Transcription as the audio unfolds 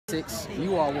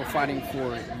You all were fighting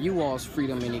for you all's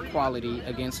freedom and equality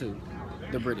against who?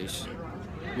 The British.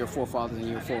 Your forefathers and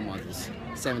your foremothers.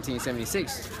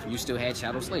 1776, you still had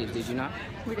chattel slaves, did you not?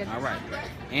 We did. All right.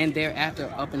 And thereafter,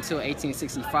 up until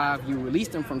 1865, you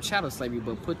released them from chattel slavery,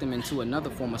 but put them into another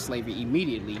form of slavery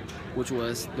immediately, which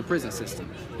was the prison system,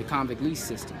 the convict lease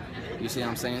system. You see what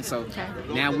I'm saying? So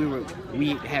now we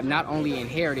have not only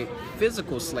inherited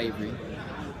physical slavery,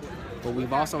 but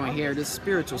we've also inherited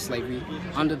spiritual slavery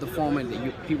under the form of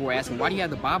people were asking, why do you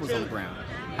have the Bibles on the ground?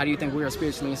 How do you think we are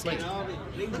spiritually enslaved?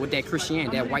 With that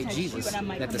Christianity, that white Jesus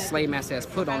that the slave master has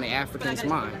put on the African's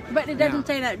mind. But it doesn't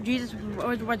say that Jesus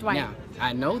was white. Now,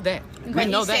 I know that. But We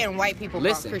know he's that. saying white people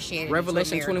brought Christianity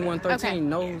Revelation to America.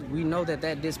 21:13, we know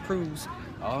that disproves.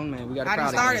 Oh man, we got a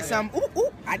crowd. I started some.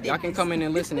 Y'all can come in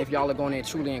and listen if y'all are going there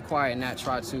truly and quiet and not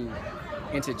try to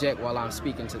interject while I'm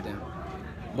speaking to them.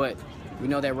 But we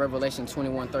know that Revelation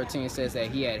 21:13 says that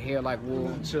he had hair like wool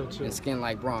and skin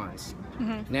like bronze.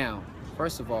 Now,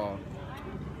 first of all,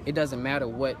 it doesn't matter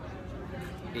what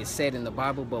is said in the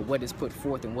Bible, but what is put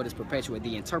forth and what is perpetuated.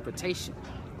 The interpretation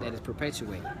that is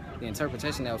perpetuated. The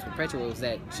interpretation that was perpetuated was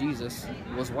that Jesus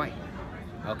was white.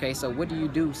 Okay, so what do you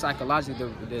do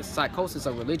psychologically? The psychosis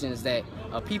of religion is that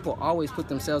people always put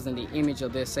themselves in the image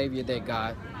of their Savior, their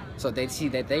God, so they see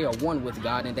that they are one with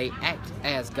God and they act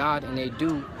as God and they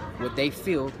do what they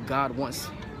feel God wants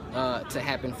to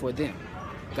happen for them.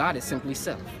 God is simply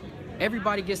self.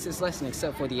 Everybody gets this lesson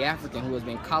except for the African who has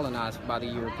been colonized by the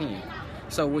European.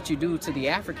 So what you do to the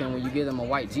African when you give them a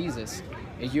white Jesus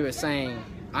is you're saying,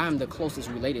 I'm the closest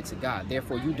related to God,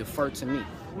 therefore you defer to me.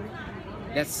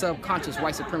 That's subconscious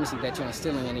white supremacy that you're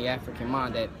instilling in the African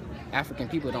mind that African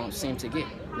people don't seem to get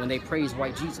when they praise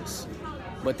white Jesus.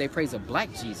 But they praise a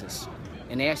black Jesus.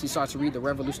 And they actually start to read the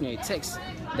revolutionary text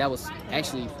that was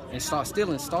actually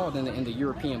still installed in the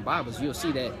European Bibles. You'll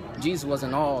see that Jesus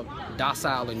wasn't all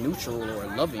docile and neutral or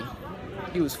loving.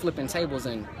 He was flipping tables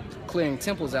and clearing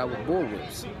temples out with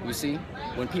bullwhips, you see,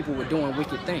 when people were doing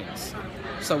wicked things.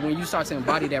 So when you start to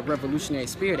embody that revolutionary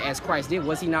spirit as Christ did,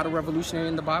 was he not a revolutionary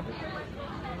in the Bible?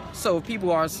 So if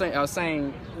people are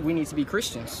saying we need to be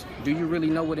Christians, do you really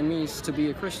know what it means to be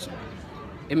a Christian?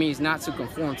 It means not to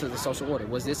conform to the social order.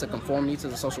 Was this a conformity to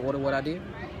the social order, what I did?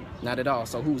 Not at all.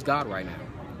 So who's God right now?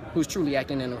 Who's truly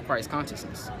acting in the Christ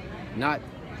consciousness? Not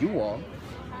you all,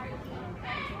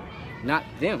 not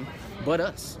them, but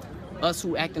us. Us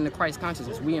who act in the Christ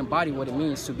consciousness. We embody what it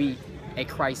means to be a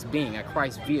Christ being, a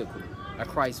Christ vehicle, a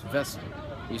Christ vessel.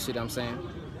 You see what I'm saying?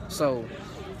 So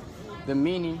the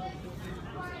meaning,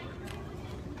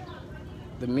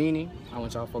 I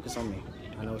want y'all to focus on me.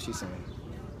 I know what she's saying.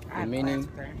 The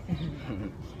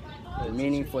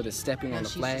meaning for the stepping on the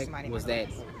flag was that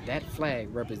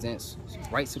flag represents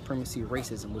white supremacy,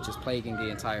 racism, which is plaguing the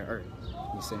entire earth.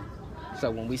 You see? So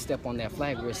when we step on that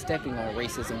flag, we're stepping on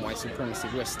racism, white supremacy.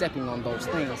 We're stepping on those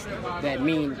things that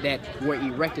mean that were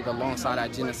erected alongside our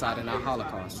genocide and our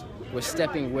Holocaust.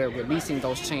 We're releasing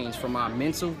those chains from our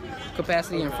mental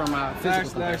capacity and from our physical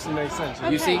capacity. That actually makes sense.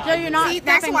 Okay, you see? So you're not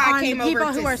stepping on the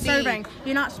people who are see. serving.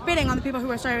 You're not spitting on the people who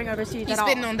are serving overseas at all.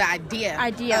 He's spitting on the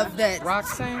idea of the...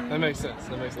 Roxanne? That makes sense.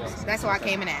 That makes a lot of sense. That's why I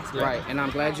came and asked. Yeah. Right, and I'm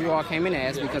glad you all came and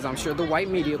asked because I'm sure the white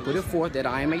media put it forth that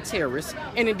I am a terrorist,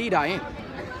 and indeed I am.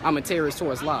 I'm a terrorist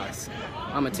towards lies.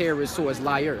 I'm a terrorist towards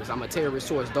liars. I'm a terrorist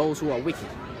towards those who are wicked.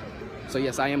 So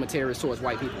yes, I am a terrorist towards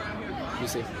white people, you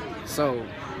see. So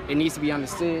it needs to be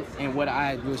understood, and what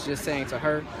I was just saying to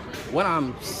her, what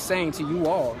I'm saying to you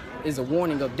all is a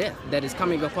warning of death that is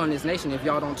coming upon this nation if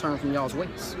y'all don't turn from y'all's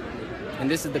ways.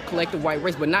 And this is the collective white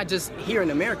race, but not just here in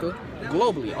America,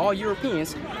 globally. All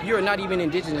Europeans, you're not even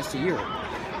indigenous to Europe.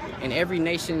 In every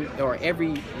nation or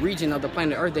every region of the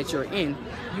planet Earth that you're in,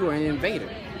 you are an invader.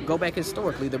 Go back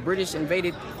historically, the British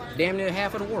invaded damn near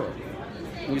half of the world.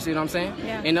 You see what I'm saying?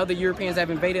 Yeah. And other Europeans have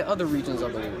invaded other regions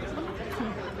of the world.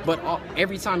 But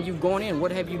every time you've gone in,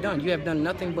 what have you done? You have done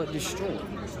nothing but destroy.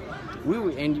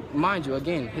 And mind you,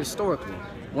 again, historically,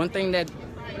 one thing that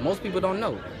most people don't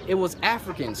know, it was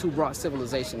Africans who brought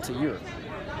civilization to Europe.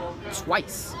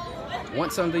 Twice.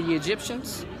 Once under the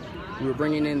Egyptians, we were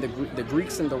bringing in the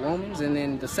Greeks and the Romans, and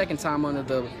then the second time under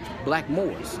the Black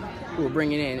Moors, who were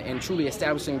bringing in and truly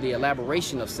establishing the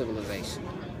elaboration of civilization.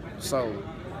 So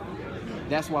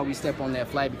that's why we step on that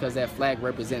flag, because that flag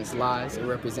represents lies, it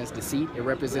represents deceit, it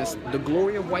represents the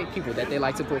glory of white people that they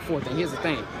like to put forth. And here's the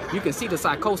thing, you can see the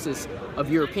psychosis of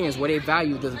Europeans where they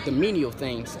value the menial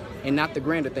things and not the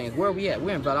grander things. Where are we at?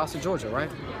 We're in Valdosta, Georgia, right?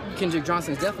 Kendrick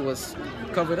Johnson's death was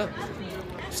covered up.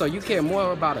 So you care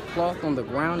more about a cloth on the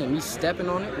ground and me stepping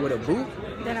on it with a boot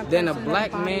than a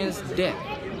black man's death.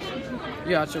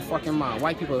 You're out your fucking mind.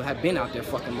 White people have been out their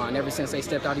fucking mind ever since they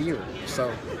stepped out of Europe.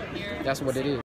 So that's what it is.